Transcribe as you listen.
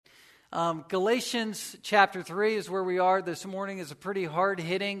Galatians chapter 3 is where we are this morning. It's a pretty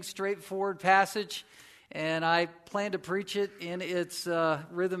hard-hitting, straightforward passage, and I plan to preach it in its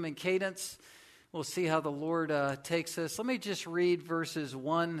rhythm and cadence. We'll see how the Lord takes us. Let me just read verses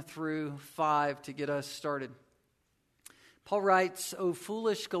 1 through 5 to get us started. Paul writes, "O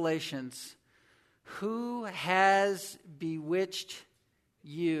foolish Galatians, who has bewitched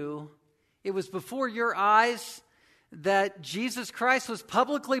you? It was before your eyes that Jesus Christ was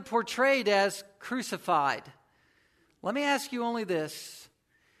publicly portrayed as crucified. Let me ask you only this.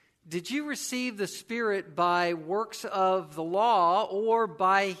 Did you receive the Spirit by works of the law or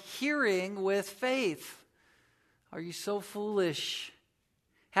by hearing with faith? Are you so foolish?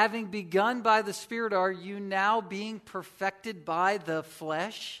 Having begun by the Spirit, are you now being perfected by the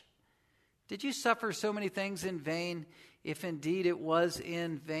flesh? Did you suffer so many things in vain, if indeed it was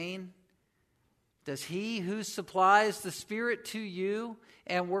in vain? Does he who supplies the Spirit to you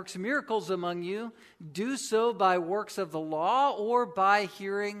and works miracles among you do so by works of the law or by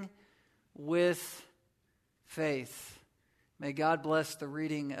hearing with faith?" May God bless the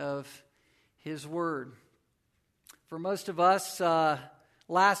reading of His Word. For most of us,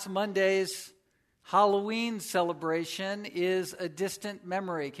 last Monday's Halloween celebration is a distant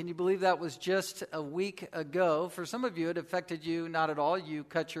memory. Can you believe that was just a week ago? For some of you, it affected you not at all. You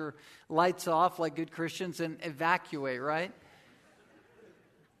cut your lights off like good Christians and evacuate, right?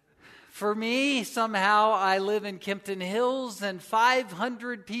 For me, somehow I live in Kempton Hills and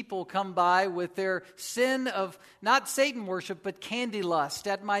 500 people come by with their sin of not Satan worship, but candy lust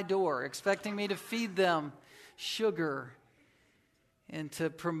at my door, expecting me to feed them sugar and to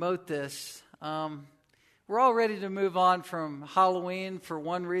promote this. We're all ready to move on from Halloween for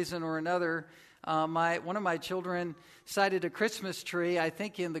one reason or another. One of my children sighted a Christmas tree, I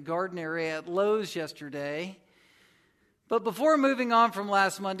think in the garden area at Lowe's yesterday. But before moving on from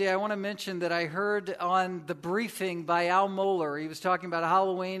last Monday, I want to mention that I heard on the briefing by Al Mohler. He was talking about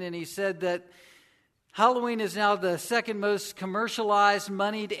Halloween, and he said that Halloween is now the second most commercialized,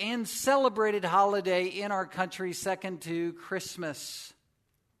 moneyed, and celebrated holiday in our country, second to Christmas,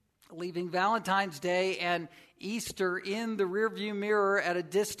 leaving Valentine's Day and Easter in the rearview mirror at a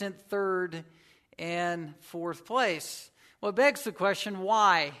distant third and fourth place. Well, it begs the question,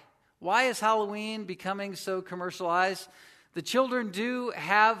 why? Why is Halloween becoming so commercialized? The children do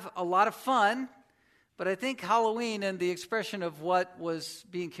have a lot of fun, but I think Halloween and the expression of what was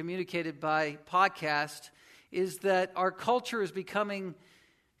being communicated by podcast is that our culture is becoming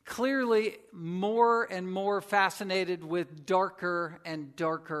clearly more and more fascinated with darker and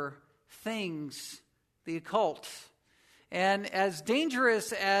darker things, the occult. And as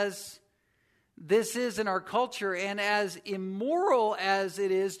dangerous as this is in our culture and as immoral as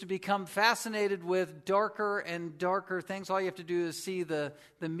it is to become fascinated with darker and darker things, all you have to do is see the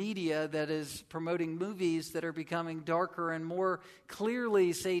media that is promoting movies that are becoming darker and more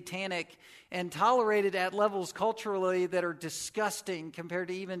clearly satanic and tolerated at levels culturally that are disgusting compared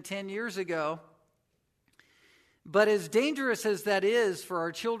to even 10 years ago. But as dangerous as that is for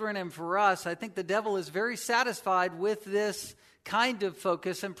our children and for us, I think the devil is very satisfied with this kind of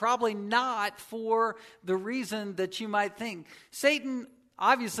focus, and probably not for the reason that you might think. Satan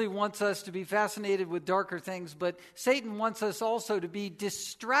obviously wants us to be fascinated with darker things, but Satan wants us also to be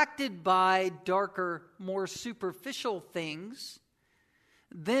distracted by darker, more superficial things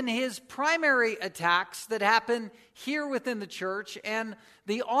than his primary attacks that happen here within the church and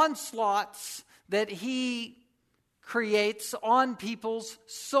the onslaughts that he creates on people's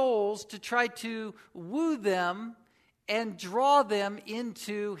souls to try to woo them and draw them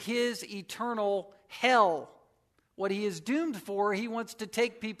into his eternal hell. What he is doomed for, he wants to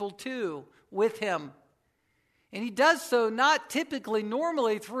take people to with him. And he does so not typically,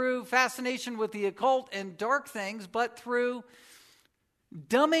 normally through fascination with the occult and dark things, but through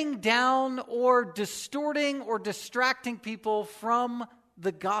dumbing down or distorting or distracting people from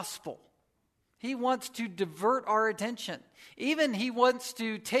the gospel. He wants to divert our attention. Even he wants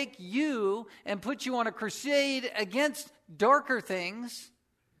to take you and put you on a crusade against darker things,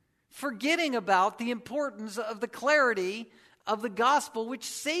 forgetting about the importance of the clarity of the gospel, which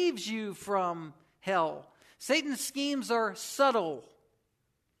saves you from hell. Satan's schemes are subtle,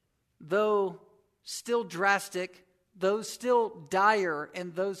 though still drastic, though still dire,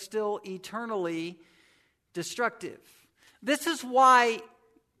 and though still eternally destructive. This is why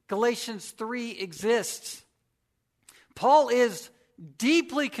Galatians 3 exists. Paul is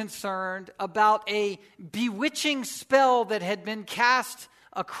deeply concerned about a bewitching spell that had been cast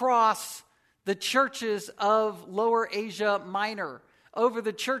across the churches of Lower Asia Minor, over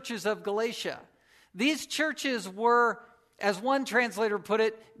the churches of Galatia. These churches were as one translator put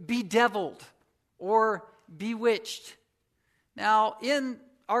it, bedeviled or bewitched. Now, in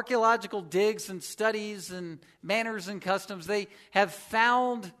archaeological digs and studies and manners and customs, they have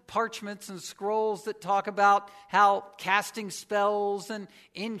found parchments and scrolls that talk about how casting spells and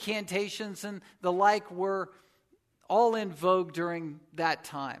incantations and the like were all in vogue during that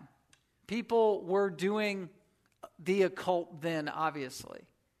time. People were doing the occult then, obviously.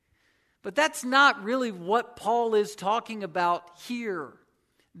 But that's not really what Paul is talking about here.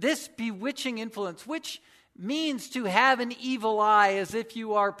 This bewitching influence, which means to have an evil eye as if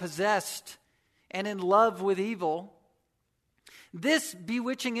you are possessed and in love with evil. This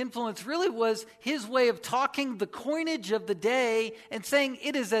bewitching influence really was his way of talking the coinage of the day and saying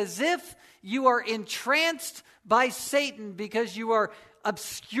it is as if you are entranced by Satan because you are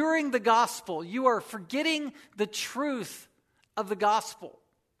obscuring the gospel. You are forgetting the truth of the gospel.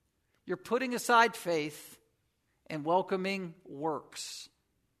 You're putting aside faith and welcoming works.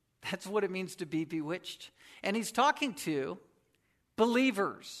 That's what it means to be bewitched. And he's talking to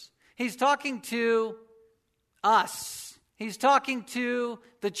believers. He's talking to us. He's talking to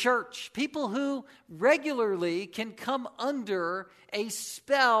the church. People who regularly can come under a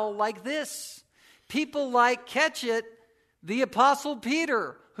spell like this. People like, catch it, the Apostle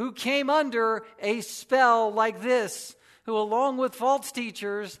Peter, who came under a spell like this, who along with false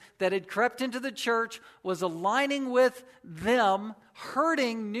teachers that had crept into the church was aligning with them,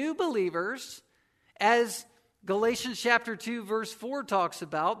 hurting new believers, as Galatians chapter 2 verse 4 talks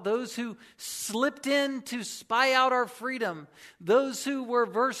about, those who slipped in to spy out our freedom, those who were,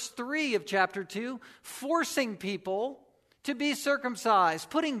 verse 3 of chapter 2, forcing people to be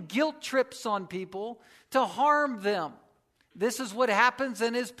circumcised, putting guilt trips on people to harm them. This is what happens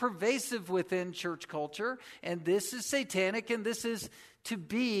and is pervasive within church culture, and this is satanic, and this is to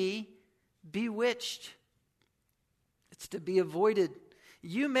be bewitched. It's to be avoided.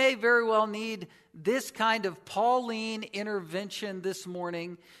 You may very well need this kind of Pauline intervention this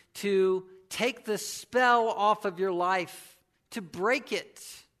morning to take the spell off of your life, to break it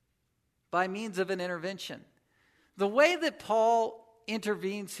by means of an intervention. The way that Paul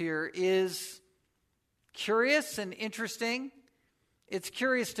intervenes here is curious and interesting. It's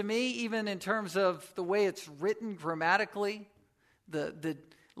curious to me, even in terms of the way it's written grammatically, the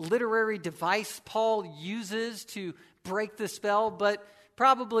literary device Paul uses to break the spell, but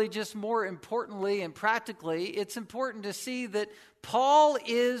probably just more importantly and practically, it's important to see that Paul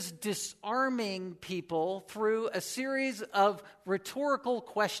is disarming people through a series of rhetorical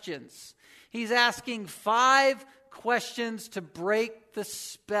questions. He's asking 5 questions to break the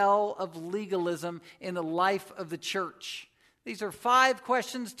spell of legalism in the life of the church. These are 5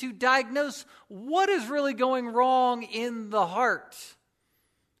 questions to diagnose what is really going wrong in the heart.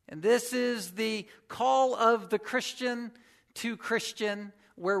 And this is the call of the Christian to Christian,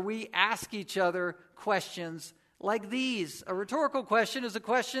 where we ask each other questions like these. A rhetorical question is a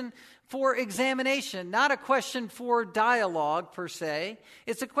question for examination, not a question for dialogue per se.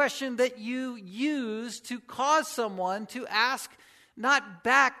 It's a question that you use to cause someone to ask not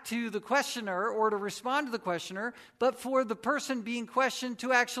back to the questioner or to respond to the questioner, but for the person being questioned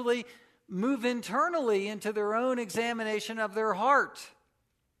to actually move internally into their own examination of their heart.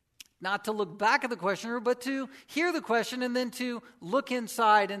 Not to look back at the questioner, but to hear the question and then to look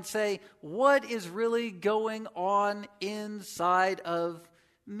inside and say, what is really going on inside of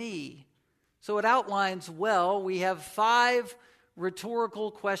me? So it outlines well. We have 5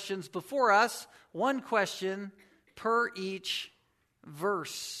 rhetorical questions before us, 1 question per each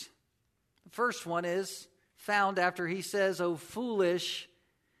verse. The first one is found after he says, "O foolish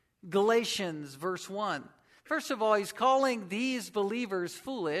Galatians," verse 1. First of all, he's calling these believers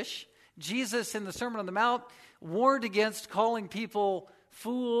foolish. Jesus in the Sermon on the Mount warned against calling people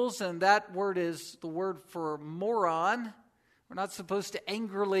fools, and that word is the word for moron. We're not supposed to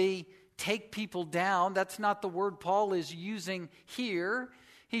angrily take people down. That's not the word Paul is using here.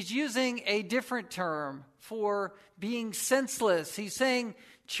 He's using a different term for being senseless. He's saying,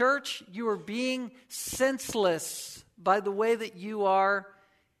 church, you are being senseless by the way that you are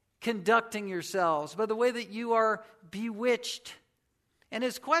conducting yourselves, by the way that you are bewitched. And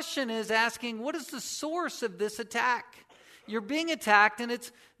his question is asking, what is the source of this attack? You're being attacked and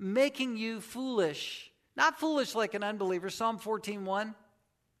it's making you foolish. Not foolish like an unbeliever. Psalm 14:1,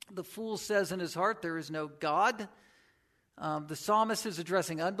 the fool says in his heart, there is no God. The psalmist is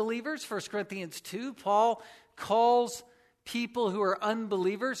addressing unbelievers. 1 Corinthians 2, Paul calls people who are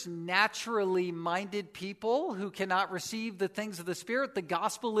unbelievers naturally minded people who cannot receive the things of the Spirit. The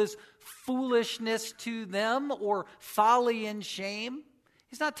gospel is foolishness to them or folly and shame.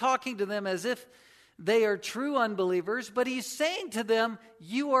 He's not talking to them as if they are true unbelievers, but he's saying to them,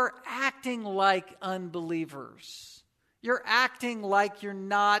 you are acting like unbelievers. You're acting like you're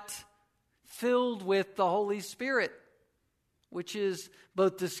not filled with the Holy Spirit, which is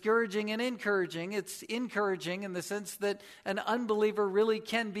both discouraging and encouraging. It's encouraging in the sense that an unbeliever really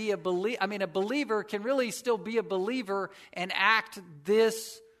can be a believer can really still be a believer and act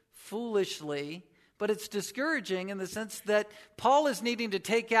this foolishly. But it's discouraging in the sense that Paul is needing to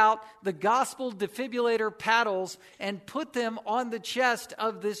take out the gospel defibrillator paddles and put them on the chest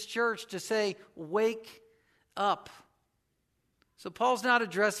of this church to say, wake up. So Paul's not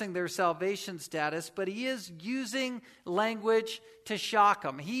addressing their salvation status, but he is using language to shock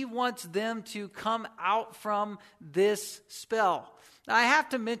them. He wants them to come out from this spell. Now, I have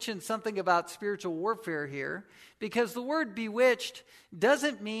to mention something about spiritual warfare here, because the word bewitched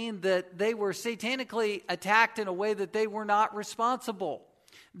doesn't mean that they were satanically attacked in a way that they were not responsible.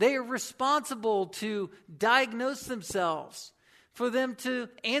 They are responsible to diagnose themselves, for them to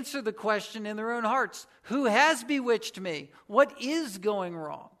answer the question in their own hearts, who has bewitched me? What is going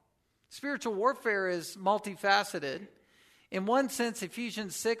wrong? Spiritual warfare is multifaceted. In one sense,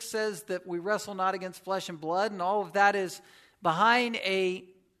 Ephesians 6 says that we wrestle not against flesh and blood, and all of that is behind a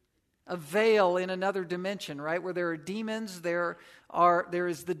veil in another dimension, right? Where there are demons, there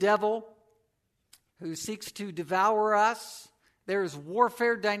is the devil who seeks to devour us. There is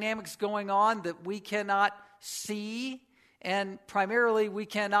warfare dynamics going on that we cannot see, and primarily we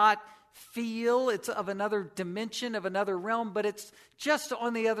cannot feel. It's of another dimension, of another realm, but it's just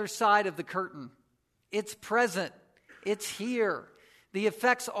on the other side of the curtain. It's present. It's here. The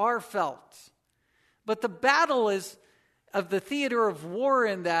effects are felt. But the battle of the theater of war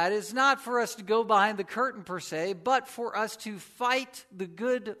in that is not for us to go behind the curtain per se, but for us to fight the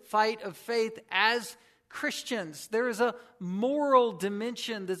good fight of faith as Christians. There is a moral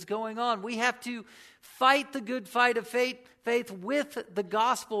dimension that's going on. We have to fight the good fight of faith with the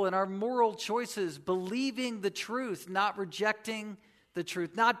gospel and our moral choices, believing the truth, not rejecting the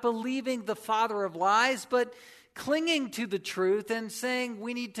truth, not believing the father of lies, but clinging to the truth and saying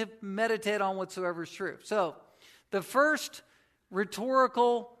we need to meditate on whatsoever is true. So, the first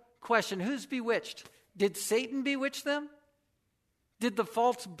rhetorical question, who's bewitched? Did Satan bewitch them? Did the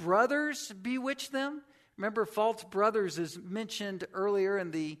false brothers bewitch them? Remember, false brothers is mentioned earlier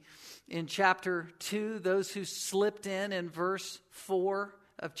in chapter 2, those who slipped in verse 4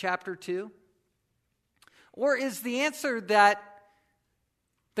 of chapter 2. Or is the answer that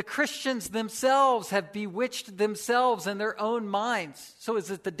the Christians themselves have bewitched themselves in their own minds? So is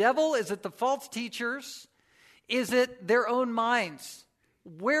it the devil? Is it the false teachers? Is it their own minds?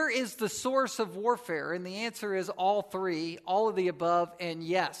 Where is the source of warfare? And the answer is all three, all of the above, and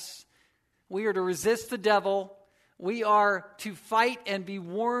yes. We are to resist the devil. We are to fight and be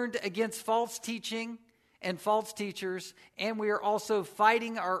warned against false teaching and false teachers. And we are also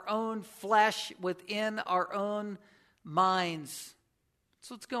fighting our own flesh within our own minds.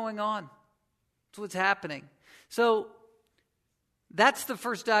 That's what's going on. That's what's happening. So that's the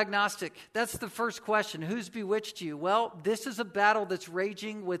first diagnostic. That's the first question. Who's bewitched you? Well, this is a battle that's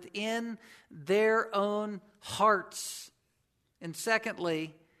raging within their own hearts. And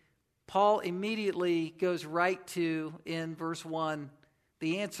secondly, Paul immediately goes right to, in verse 1,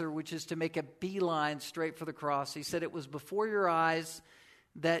 the answer, which is to make a beeline straight for the cross. He said, it was before your eyes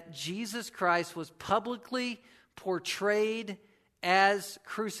that Jesus Christ was publicly portrayed as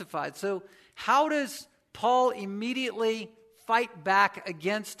crucified. So how does Paul immediately fight back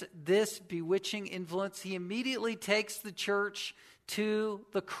against this bewitching influence? He immediately takes the church to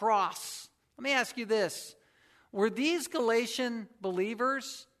the cross. Let me ask you this. Were these Galatian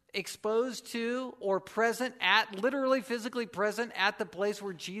believers exposed to or present at, literally physically present at the place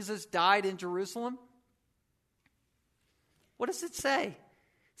where Jesus died in Jerusalem? What does it say? It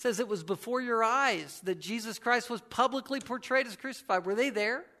says it was before your eyes that Jesus Christ was publicly portrayed as crucified. Were they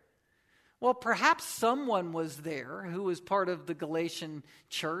there? Well, perhaps someone was there who was part of the Galatian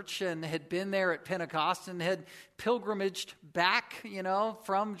church and had been there at Pentecost and had pilgrimaged back,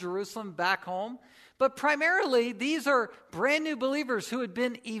 from Jerusalem back home. But primarily, these are brand new believers who had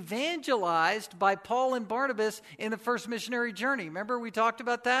been evangelized by Paul and Barnabas in the first missionary journey. Remember we talked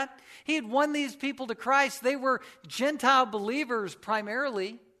about that? He had won these people to Christ. They were Gentile believers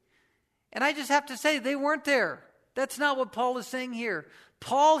primarily. And I just have to say, they weren't there. That's not what Paul is saying here.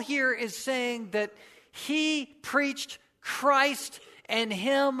 Paul here is saying that he preached Christ and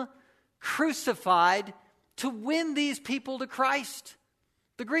him crucified to win these people to Christ.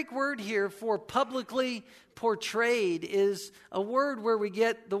 The Greek word here for publicly portrayed is a word where we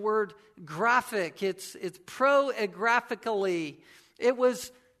get the word graphic. It's proagraphically. It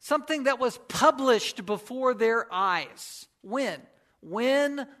was something that was published before their eyes. When?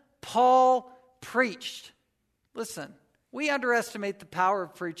 When Paul preached. Listen, we underestimate the power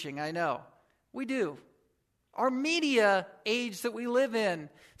of preaching, I know. We do. Our media age that we live in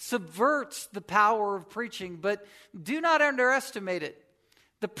subverts the power of preaching, but do not underestimate it.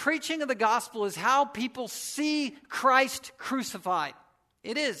 The preaching of the gospel is how people see Christ crucified.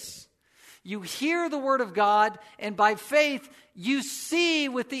 It is. You hear the word of God, and by faith, you see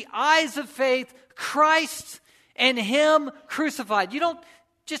with the eyes of faith Christ and Him crucified. You don't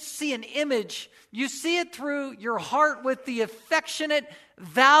just see an image. You see it through your heart with the affectionate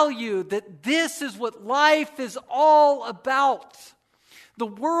value that this is what life is all about. The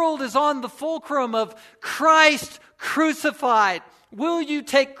world is on the fulcrum of Christ crucified. Will you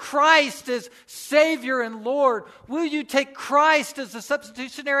take Christ as Savior and Lord? Will you take Christ as a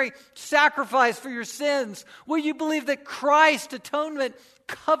substitutionary sacrifice for your sins? Will you believe that Christ's atonement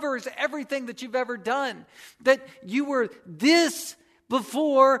covers everything that you've ever done? That you were this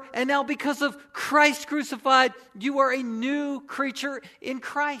before, and now because of Christ crucified, you are a new creature in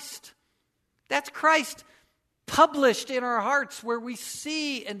Christ. That's Christ published in our hearts, where we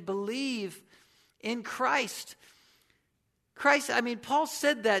see and believe in Christ. Paul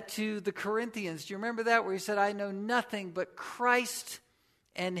said that to the Corinthians. Do you remember that? Where he said, I know nothing but Christ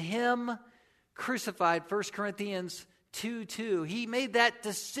and Him crucified. 1 Corinthians 2:2. He made that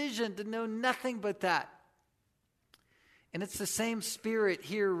decision to know nothing but that. And it's the same spirit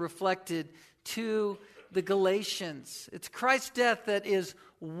here reflected to the Galatians. It's Christ's death that is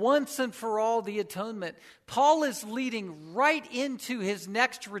once and for all the atonement. Paul is leading right into his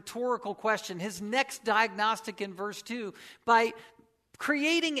next rhetorical question, his next diagnostic in verse 2, by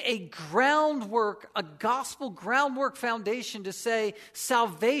creating a groundwork, a gospel groundwork foundation to say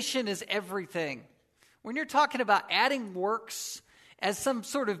salvation is everything. When you're talking about adding works as some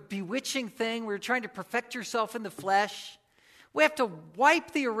sort of bewitching thing where you're trying to perfect yourself in the flesh, we have to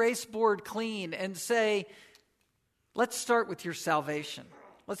wipe the erase board clean and say, let's start with your salvation.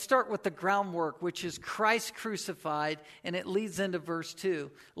 Let's start with the groundwork, which is Christ crucified, and it leads into verse 2.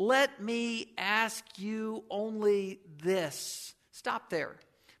 Let me ask you only this. Stop there.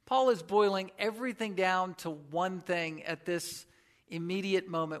 Paul is boiling everything down to one thing at this immediate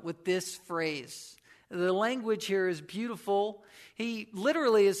moment with this phrase. The language here is beautiful. He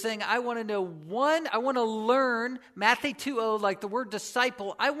literally is saying, I want to learn, Matthew 2:0, like the word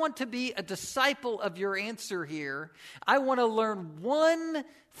disciple. I want to be a disciple of your answer here. I want to learn one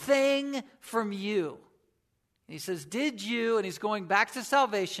thing from you. He says, did you, and he's going back to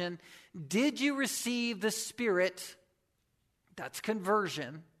salvation, did you receive the Spirit? That's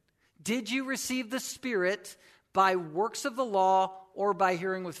conversion. Did you receive the Spirit by works of the law or by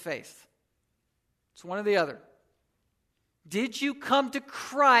hearing with faith? It's one or the other. Did you come to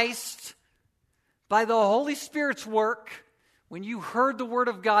Christ by the Holy Spirit's work when you heard the Word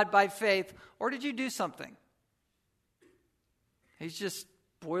of God by faith, or did you do something? He's just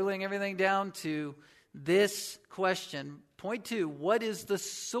boiling everything down to this question. Point 2, what is the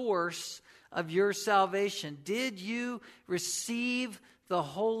source of your salvation? Did you receive the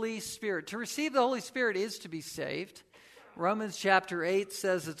Holy Spirit? To receive the Holy Spirit is to be saved. Romans chapter 8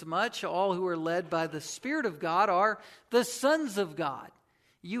 says as much. All who are led by the Spirit of God are the sons of God.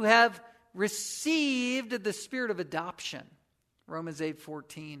 You have received the Spirit of adoption. Romans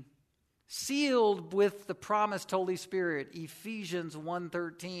 8:14. Sealed with the promised Holy Spirit. Ephesians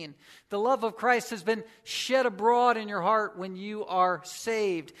 1:13. The love of Christ has been shed abroad in your heart when you are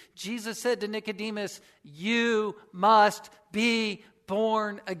saved. Jesus said to Nicodemus, you must be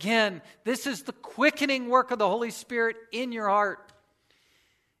born again. This is the quickening work of the Holy Spirit in your heart.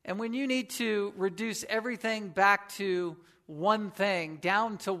 And when you need to reduce everything back to one thing,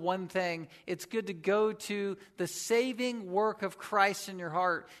 down to one thing, it's good to go to the saving work of Christ in your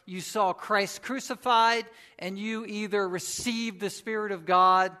heart. You saw Christ crucified, and you either received the Spirit of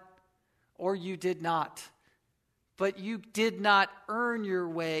God or you did not. But you did not earn your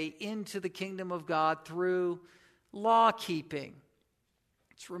way into the kingdom of God through law keeping.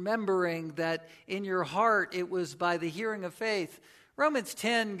 It's remembering that in your heart it was by the hearing of faith. Romans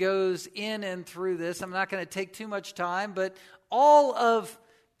 10 goes in and through this. I'm not going to take too much time, but all of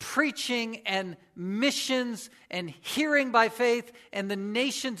preaching and missions and hearing by faith and the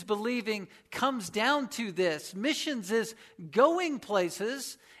nations believing comes down to this. Missions is going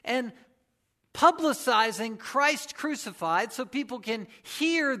places and publicizing Christ crucified so people can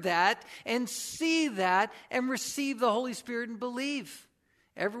hear that and see that and receive the Holy Spirit and believe.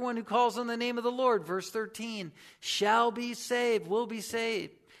 Everyone who calls on the name of the Lord, verse 13, shall be saved, will be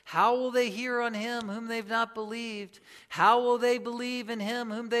saved. How will they hear on him whom they've not believed? How will they believe in him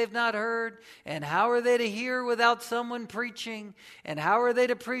whom they've not heard? And how are they to hear without someone preaching? And how are they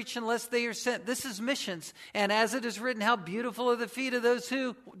to preach unless they are sent? This is missions. And as it is written, how beautiful are the feet of those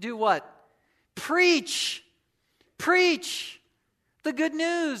who do what? Preach. Preach the good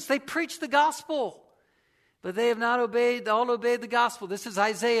news. They preach the gospel. But they have not obeyed the gospel. This is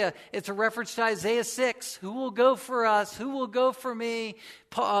Isaiah. It's a reference to Isaiah 6. Who will go for us? Who will go for me?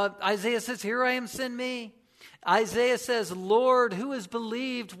 Isaiah says, here I am, send me. Isaiah says, Lord, who has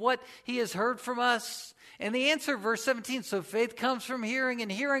believed what he has heard from us? And the answer, verse 17, so faith comes from hearing,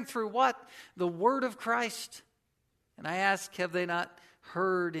 and hearing through what? The word of Christ. And I ask, have they not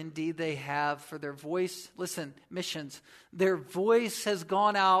heard? Indeed they have, for their voice, listen, missions, their voice has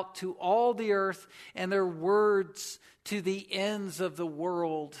gone out to all the earth, and their words to the ends of the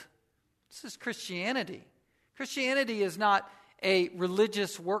world. This is Christianity. Christianity is not a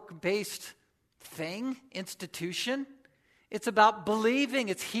religious work-based thing, institution. It's about believing.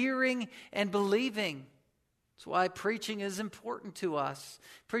 It's hearing and believing. That's why preaching is important to us.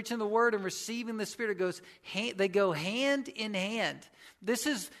 Preaching the word and receiving the Spirit they go hand in hand. This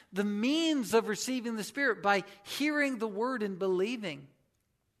is the means of receiving the Spirit, by hearing the word and believing.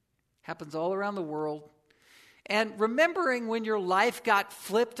 Happens all around the world. And remembering when your life got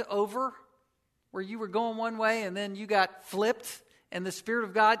flipped over, where you were going one way and then you got flipped, and the Spirit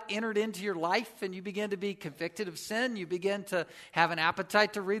of God entered into your life, and you began to be convicted of sin. You began to have an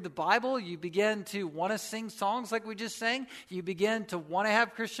appetite to read the Bible. You began to want to sing songs like we just sang. You began to want to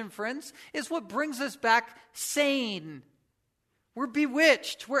have Christian friends. It's what brings us back sane. We're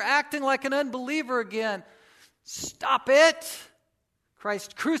bewitched. We're acting like an unbeliever again. Stop it.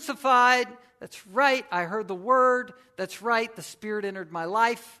 Christ crucified. That's right. I heard the word. That's right. The Spirit entered my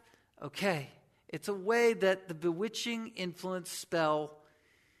life. Okay. It's a way that the bewitching influence spell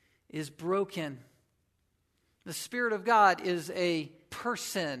is broken. The Spirit of God is a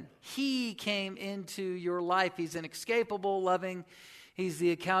person. He came into your life. He's inescapable, loving. He's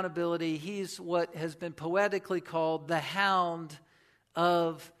the accountability. He's what has been poetically called the hound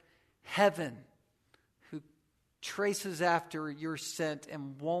of heaven, who traces after your scent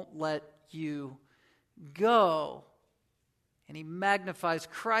and won't let you go. And he magnifies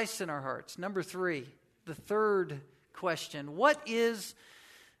Christ in our hearts. Number 3, the third question. What is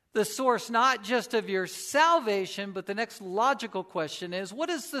the source not just of your salvation, but the next logical question is, what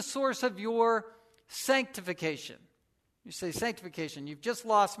is the source of your sanctification? You say, sanctification, you've just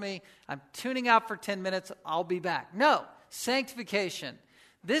lost me. I'm tuning out for 10 minutes. I'll be back. No, sanctification.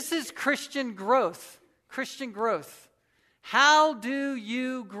 This is Christian growth. Christian growth. How do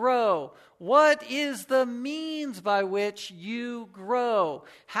you grow? What is the means by which you grow?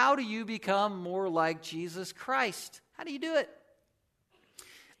 How do you become more like Jesus Christ? How do you do it?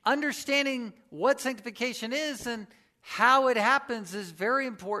 Understanding what sanctification is and how it happens is very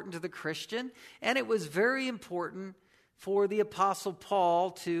important to the Christian, and it was very important for the Apostle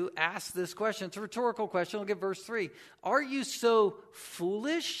Paul to ask this question. It's a rhetorical question. Look at verse 3. Are you so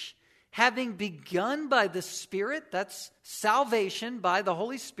foolish? Having begun by the Spirit, that's salvation by the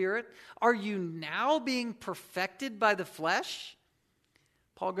Holy Spirit, are you now being perfected by the flesh?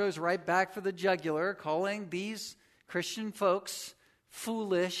 Paul goes right back for the jugular, calling these Christian folks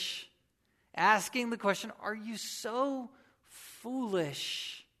foolish, asking the question, are you so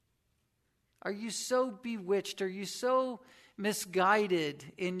foolish? Are you so bewitched? Are you so misguided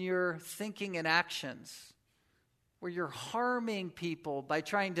in your thinking and actions, where you're harming people by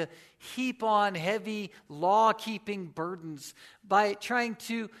trying to heap on heavy law-keeping burdens, by trying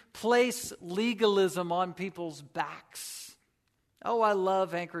to place legalism on people's backs? Oh, I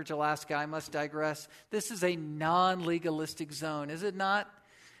love Anchorage, Alaska. I must digress. This is a non-legalistic zone, is it not?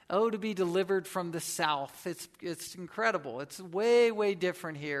 Oh, to be delivered from the South. It's incredible. It's way, way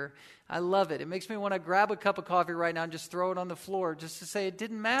different here. I love it. It makes me want to grab a cup of coffee right now and just throw it on the floor just to say it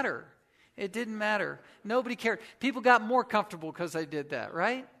didn't matter. It didn't matter. Nobody cared. People got more comfortable because I did that,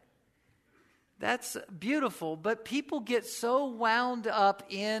 right? That's beautiful, but people get so wound up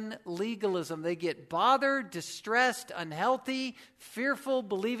in legalism. They get bothered, distressed, unhealthy, fearful,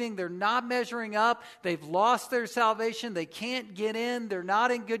 believing they're not measuring up. They've lost their salvation. They can't get in. They're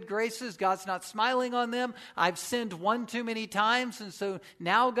not in good graces. God's not smiling on them. I've sinned one too many times, and so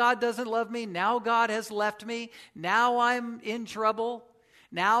now God doesn't love me. Now God has left me. Now I'm in trouble.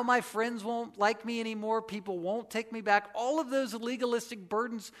 Now my friends won't like me anymore. People won't take me back. All of those legalistic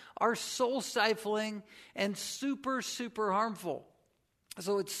burdens are soul-stifling and super, super harmful.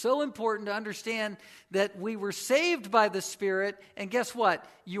 So it's so important to understand that we were saved by the Spirit, and guess what?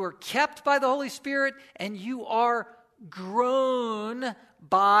 You are kept by the Holy Spirit, and you are grown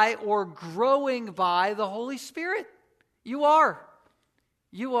by or growing by the Holy Spirit. You are.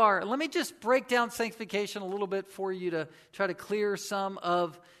 You are. Let me just break down sanctification a little bit for you to try to clear some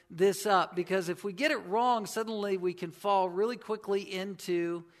of this up, because if we get it wrong, suddenly we can fall really quickly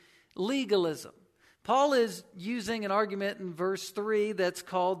into legalism. Paul is using an argument in verse 3 that's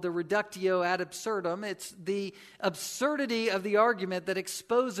called the reductio ad absurdum. It's the absurdity of the argument that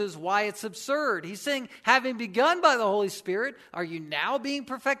exposes why it's absurd. He's saying, having begun by the Holy Spirit, are you now being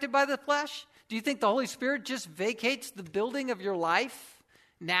perfected by the flesh? Do you think the Holy Spirit just vacates the building of your life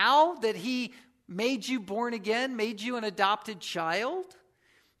now that he made you born again, made you an adopted child?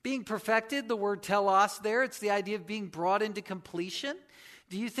 Being perfected, the word telos there, it's the idea of being brought into completion.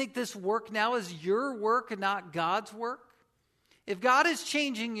 Do you think this work now is your work and not God's work? If God is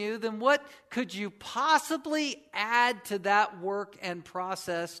changing you, then what could you possibly add to that work and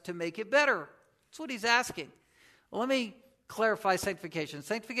process to make it better? That's what he's asking. Well, let me clarify sanctification.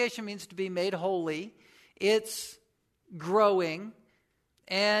 Sanctification means to be made holy. It's growing,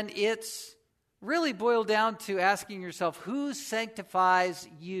 and it's really boiled down to asking yourself, who sanctifies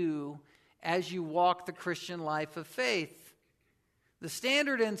you as you walk the Christian life of faith? The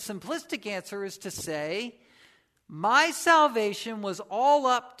standard and simplistic answer is to say, my salvation was all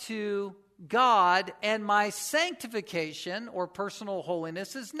up to God, and my sanctification or personal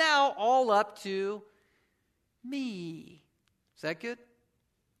holiness is now all up to me. Is that good?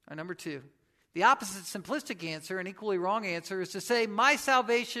 Or number two, the opposite simplistic answer, an equally wrong answer, is to say my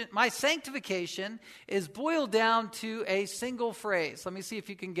salvation, my sanctification is boiled down to a single phrase. Let me see if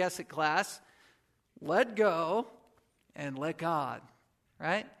you can guess it, class. Let go and let God,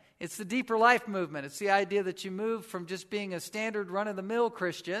 right? It's the deeper life movement. It's the idea that you move from just being a standard run-of-the-mill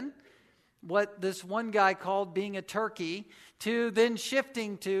Christian, what this one guy called being a turkey, to then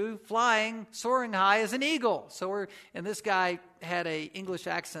shifting to flying, soaring high as an eagle. And this guy had an English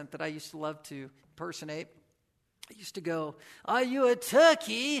accent that I used to love to impersonate. I used to go, are you a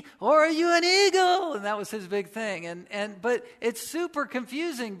turkey or are you an eagle? And that was his big thing. But it's super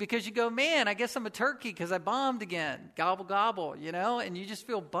confusing because you go, man, I guess I'm a turkey because I bombed again. Gobble, gobble, and you just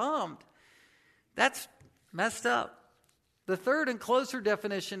feel bummed. That's messed up. The third and closer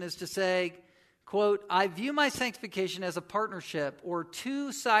definition is to say, quote, I view my sanctification as a partnership or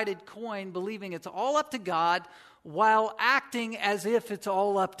two-sided coin, believing it's all up to God while acting as if it's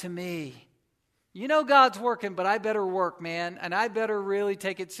all up to me. God's working, but I better work, man, and I better really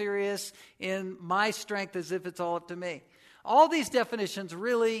take it serious in my strength as if it's all up to me. All these definitions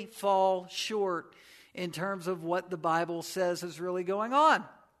really fall short in terms of what the Bible says is really going on.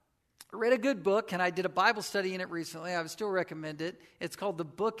 I read a good book, and I did a Bible study in it recently. I would still recommend it. It's called The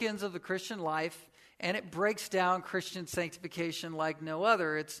Bookends of the Christian Life, and it breaks down Christian sanctification like no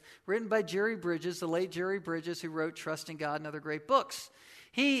other. It's written by Jerry Bridges, the late Jerry Bridges, who wrote Trusting God and other great books.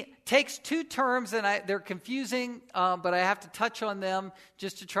 He takes two terms, and they're confusing, but I have to touch on them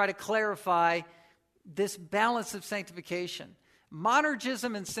just to try to clarify this balance of sanctification.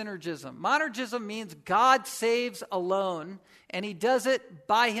 Monergism and synergism. Monergism means God saves alone, and he does it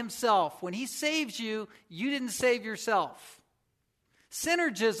by himself. When he saves you, you didn't save yourself.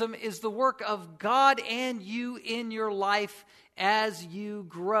 Synergism is the work of God and you in your life as you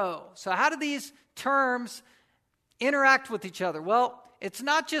grow. So how do these terms interact with each other? Well, it's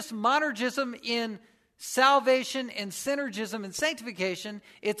not just monergism in salvation and synergism in sanctification.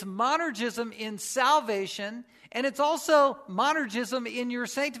 It's monergism in salvation, and it's also monergism in your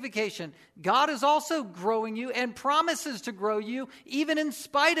sanctification. God is also growing you and promises to grow you, even in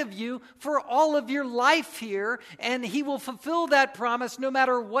spite of you, for all of your life here, and he will fulfill that promise no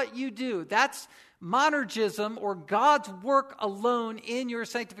matter what you do. That's monergism, or God's work alone in your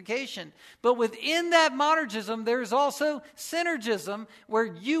sanctification. But within that monergism, there's also synergism, where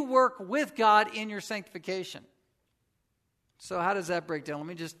you work with God in your sanctification. So how does that break down? Let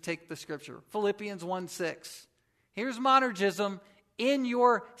me just take the scripture. Philippians 1:6. Here's monergism in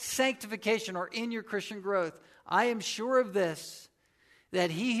your sanctification or in your Christian growth. I am sure of this, that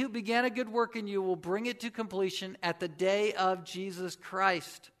he who began a good work in you will bring it to completion at the day of Jesus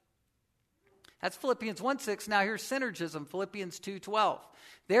Christ. That's Philippians 1:6. Now here's synergism, Philippians 2:12.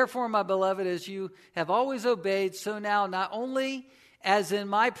 Therefore, my beloved, as you have always obeyed, so now, not only as in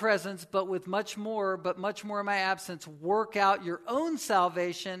my presence, but much more in my absence, work out your own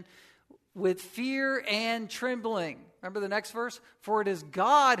salvation with fear and trembling. Remember the next verse? For it is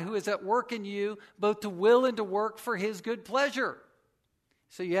God who is at work in you, both to will and to work for his good pleasure.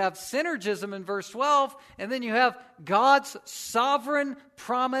 So you have synergism in verse 12, and then you have God's sovereign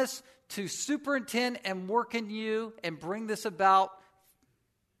promise to superintend and work in you and bring this about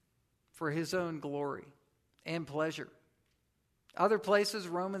for his own glory and pleasure. Other places,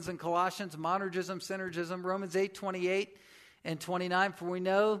 Romans and Colossians, monergism, synergism, Romans 8:28 and 29. For we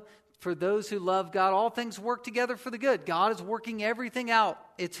know for those who love God, all things work together for the good. God is working everything out.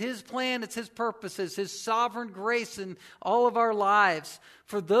 It's His plan, it's His purposes, His sovereign grace in all of our lives.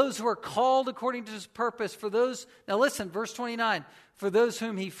 For those who are called according to His purpose, for those, now listen, verse 29, for those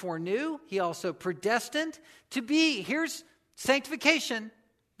whom He foreknew, He also predestined to be, here's sanctification.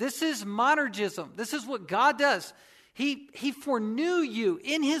 This is monergism. This is what God does. He foreknew you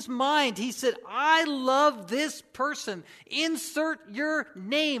in His mind. He said, I love this person. Insert your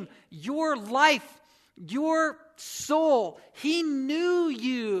name, your life, your soul. He knew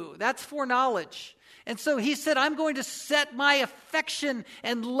you. That's foreknowledge. And so He said, I'm going to set my affection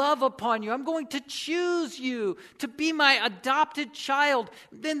and love upon you. I'm going to choose you to be my adopted child.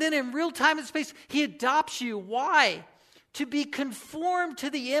 Then in real time and space, He adopts you. Why? To be conformed to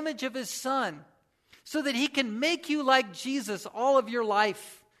the image of His Son, so that He can make you like Jesus all of your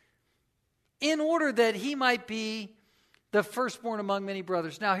life, in order that He might be the firstborn among many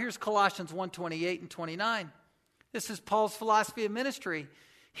brothers. Now here's Colossians 1:28 and 29. This is Paul's philosophy of ministry.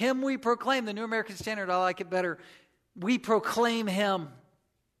 Him we proclaim, the New American Standard, I like it better. We proclaim Him,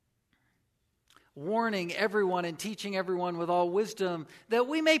 warning everyone and teaching everyone with all wisdom, that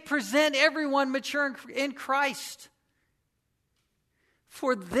we may present everyone mature in Christ.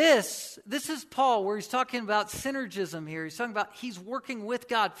 For this is Paul, where he's talking about synergism here. He's talking about he's working with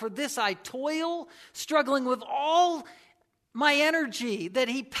God. For this I toil, struggling with all my energy, that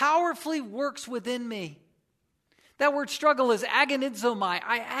He powerfully works within me. That word struggle is agonizomai.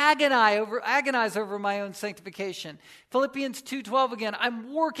 I agonize over my own sanctification. Philippians 2:12 again.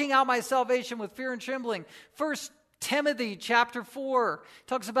 I'm working out my salvation with fear and trembling. 1 Timothy chapter 4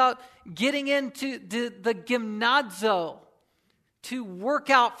 talks about getting into the gymnazo, to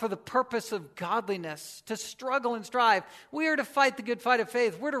work out for the purpose of godliness, to struggle and strive. We are to fight the good fight of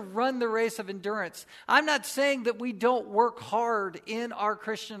faith. We're to run the race of endurance. I'm not saying that we don't work hard in our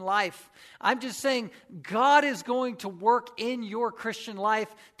Christian life. I'm just saying God is going to work in your Christian life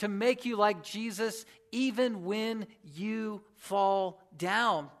to make you like Jesus, even when you fall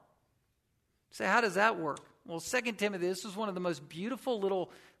down. So how does that work? Well, 2 Timothy, this is one of the most beautiful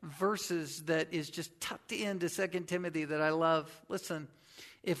little verses that is just tucked into 2 Timothy that I love. Listen,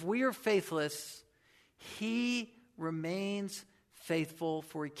 if we are faithless, He remains faithful,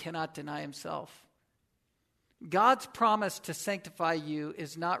 for He cannot deny Himself. God's promise to sanctify you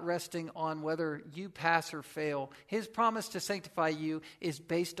is not resting on whether you pass or fail. His promise to sanctify you is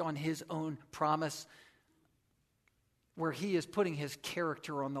based on His own promise, where He is putting His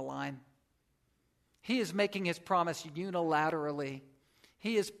character on the line. He is making His promise unilaterally.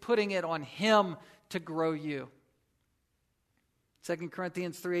 He is putting it on Him to grow you. 2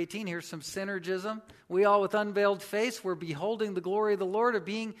 Corinthians 3:18, here's some synergism. We all with unveiled face, we're beholding the glory of the Lord,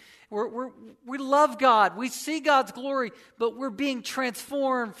 we love God. We see God's glory, but we're being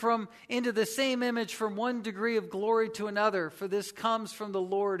transformed into the same image from one degree of glory to another. For this comes from the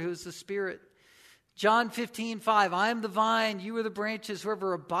Lord, who is the Spirit. John 15:5, I am the vine, you are the branches.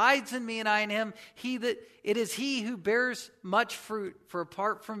 Whoever abides in me and I in him, it is he who bears much fruit. For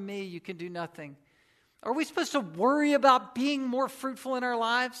apart from me, you can do nothing. Are we supposed to worry about being more fruitful in our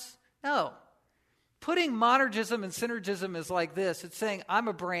lives? No. Putting monergism and synergism is like this. It's saying, I'm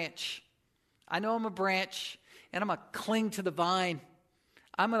a branch. I know I'm a branch, and I'm going to cling to the vine.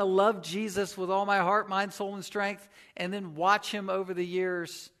 I'm going to love Jesus with all my heart, mind, soul, and strength, and then watch Him over the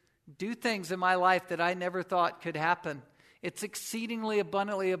years do things in my life that I never thought could happen. It's exceedingly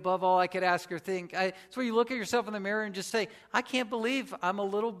abundantly above all I could ask or think. It's where you look at yourself in the mirror and just say, I can't believe I'm a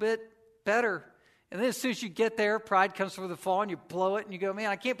little bit better. And then as soon as you get there, pride comes for the fall and you blow it and you go, man,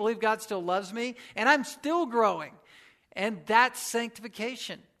 I can't believe God still loves me and I'm still growing. And that's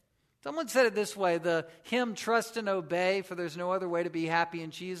sanctification. Someone said it this way, the hymn Trust and Obey, for there's no other way to be happy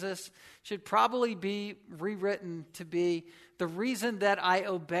in Jesus, should probably be rewritten to be, the reason that I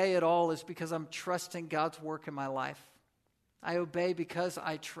obey at all is because I'm trusting God's work in my life. I obey because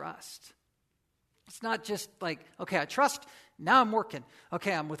I trust. It's not just like, okay, I trust, now I'm working.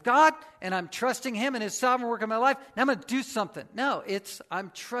 Okay, I'm with God, and I'm trusting Him and His sovereign work in my life. Now I'm going to do something. No,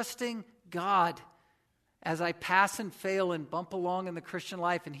 I'm trusting God as I pass and fail and bump along in the Christian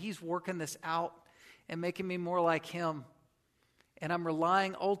life, and He's working this out and making me more like Him. And I'm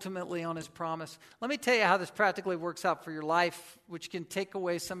relying ultimately on His promise. Let me tell you how this practically works out for your life, which can take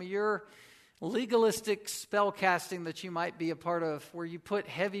away some of your legalistic spell casting that you might be a part of, where you put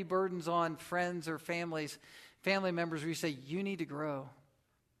heavy burdens on friends or family members, where you say, you need to grow.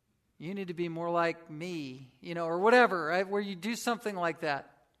 You need to be more like me, or whatever, right? Where you do something like that.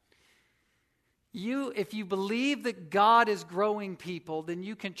 If you believe that God is growing people, then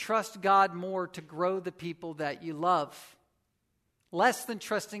you can trust God more to grow the people that you love. Less than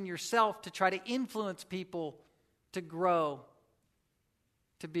trusting yourself to try to influence people to grow,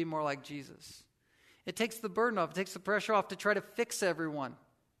 to be more like Jesus. It takes the burden off. It takes the pressure off to try to fix everyone.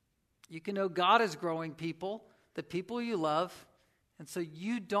 You can know God is growing people, the people you love, and so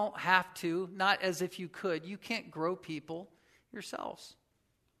you don't have to, not as if you could. You can't grow people yourselves.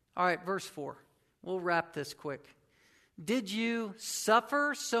 All right, verse 4. We'll wrap this quick. Did you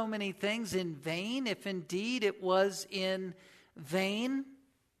suffer so many things in vain, if indeed it was in vain?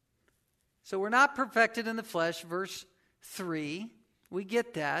 So we're not perfected in the flesh, verse 3. We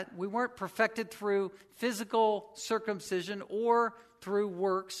get that. We weren't perfected through physical circumcision or through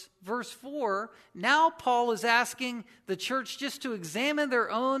works. Verse 4, now Paul is asking the church just to examine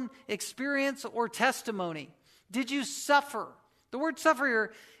their own experience or testimony. Did you suffer? The word suffer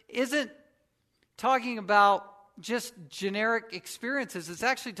here isn't talking about just generic experiences. It's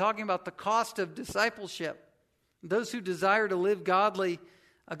actually talking about the cost of discipleship. Those who desire to live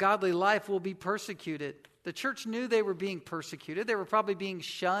a godly life will be persecuted. The church knew they were being persecuted. They were probably being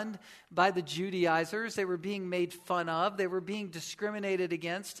shunned by the Judaizers. They were being made fun of. They were being discriminated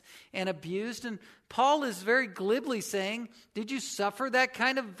against and abused. And Paul is very glibly saying, did you suffer that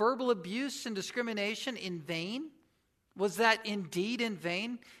kind of verbal abuse and discrimination in vain? Was that indeed in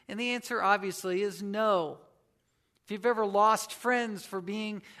vain? And the answer obviously is no. If you've ever lost friends for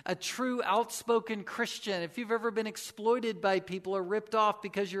being a true outspoken Christian, if you've ever been exploited by people or ripped off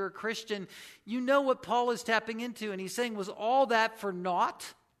because you're a Christian, you know what Paul is tapping into. And he's saying, was all that for naught?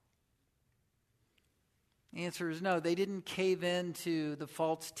 The answer is no. They didn't cave in to the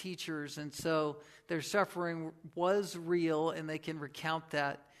false teachers, and so their suffering was real, and they can recount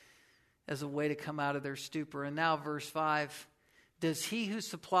that as a way to come out of their stupor. And now verse 5, does he who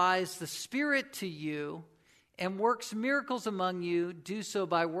supplies the Spirit to you and works miracles among you do so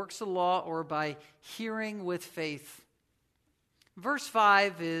by works of law or by hearing with faith? Verse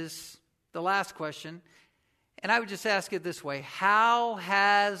 5 is the last question, and I would just ask it this way. How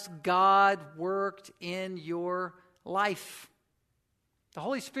has God worked in your life? The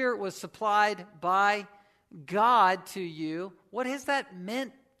Holy Spirit was supplied by God to you. What has that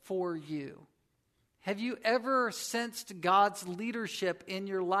meant for you? Have you ever sensed God's leadership in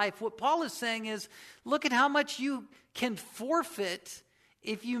your life? What Paul is saying is, look at how much you can forfeit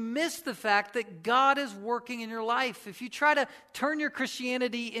if you miss the fact that God is working in your life. If you try to turn your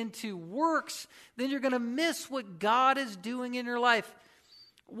Christianity into works, then you're going to miss what God is doing in your life.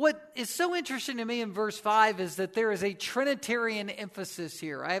 What is so interesting to me in verse 5 is that there is a Trinitarian emphasis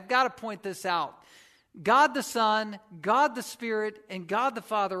here. I have got to point this out. God the Son, God the Spirit, and God the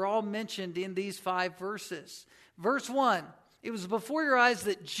Father are all mentioned in these 5 verses. Verse 1, it was before your eyes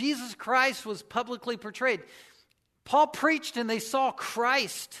that Jesus Christ was publicly portrayed. Paul preached and they saw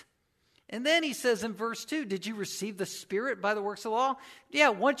Christ. And then he says in verse 2, did you receive the Spirit by the works of the law? Yeah,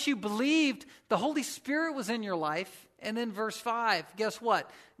 once you believed, the Holy Spirit was in your life. And then verse 5, guess what?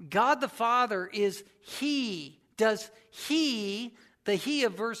 God the Father is He. Does He, the He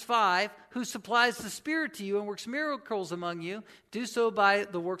of verse 5, who supplies the Spirit to you and works miracles among you, do so by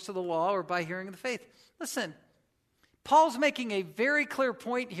the works of the law or by hearing of the faith? Listen, Paul's making a very clear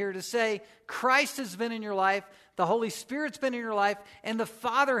point here to say Christ has been in your life, the Holy Spirit's been in your life, and the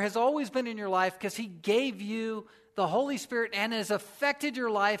Father has always been in your life because He gave you the Holy Spirit and has affected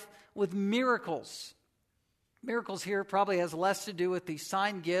your life with miracles. Miracles here probably has less to do with the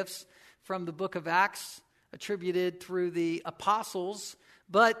sign gifts from the book of Acts attributed through the apostles,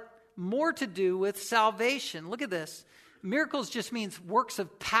 but more to do with salvation. Look at this. Miracles just means works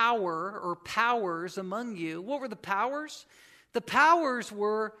of power or powers among you. What were the powers? The powers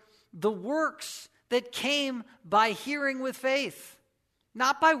were the works that came by hearing with faith.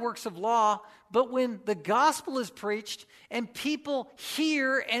 Not by works of law, but when the gospel is preached and people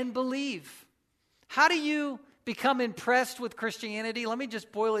hear and believe. How do you become impressed with Christianity? Let me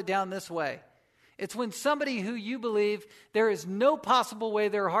just boil it down this way. It's when somebody who you believe there is no possible way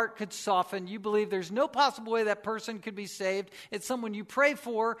their heart could soften. You believe there's no possible way that person could be saved. It's someone you pray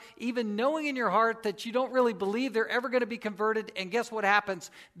for, even knowing in your heart that you don't really believe they're ever going to be converted. And guess what happens?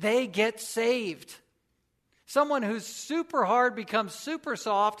 They get saved. Someone who's super hard becomes super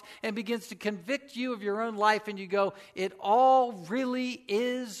soft and begins to convict you of your own life. And you go, it all really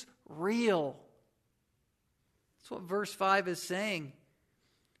is real. That's what verse 5 is saying.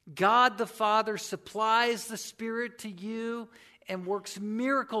 God the Father supplies the Spirit to you and works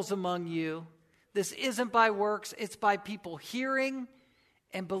miracles among you. This isn't by works, it's by people hearing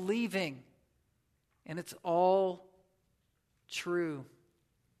and believing. And it's all true.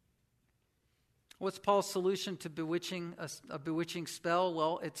 What's Paul's solution to bewitching a bewitching spell?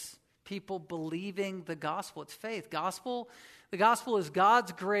 Well, it's people believing the gospel. It's faith. The gospel is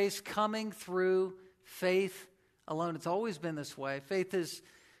God's grace coming through faith alone. It's always been this way. Faith is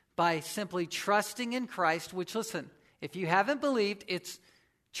by simply trusting in Christ, which, listen, if you haven't believed, it's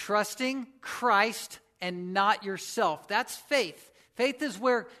trusting Christ and not yourself. That's faith. Faith is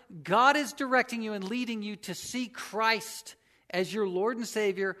where God is directing you and leading you to see Christ as your Lord and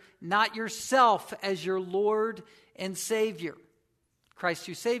Savior, not yourself as your Lord and Savior. Christ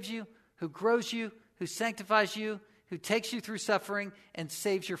who saves you, who grows you, who sanctifies you, who takes you through suffering and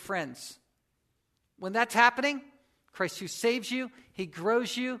saves your friends. When that's happening, Christ who saves you, He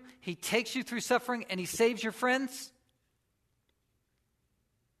grows you, He takes you through suffering, and He saves your friends.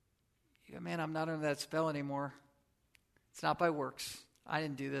 Yeah, man, I'm not under that spell anymore. It's not by works. I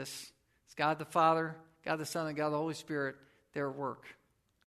didn't do this. It's God the Father, God the Son, and God the Holy Spirit, their work.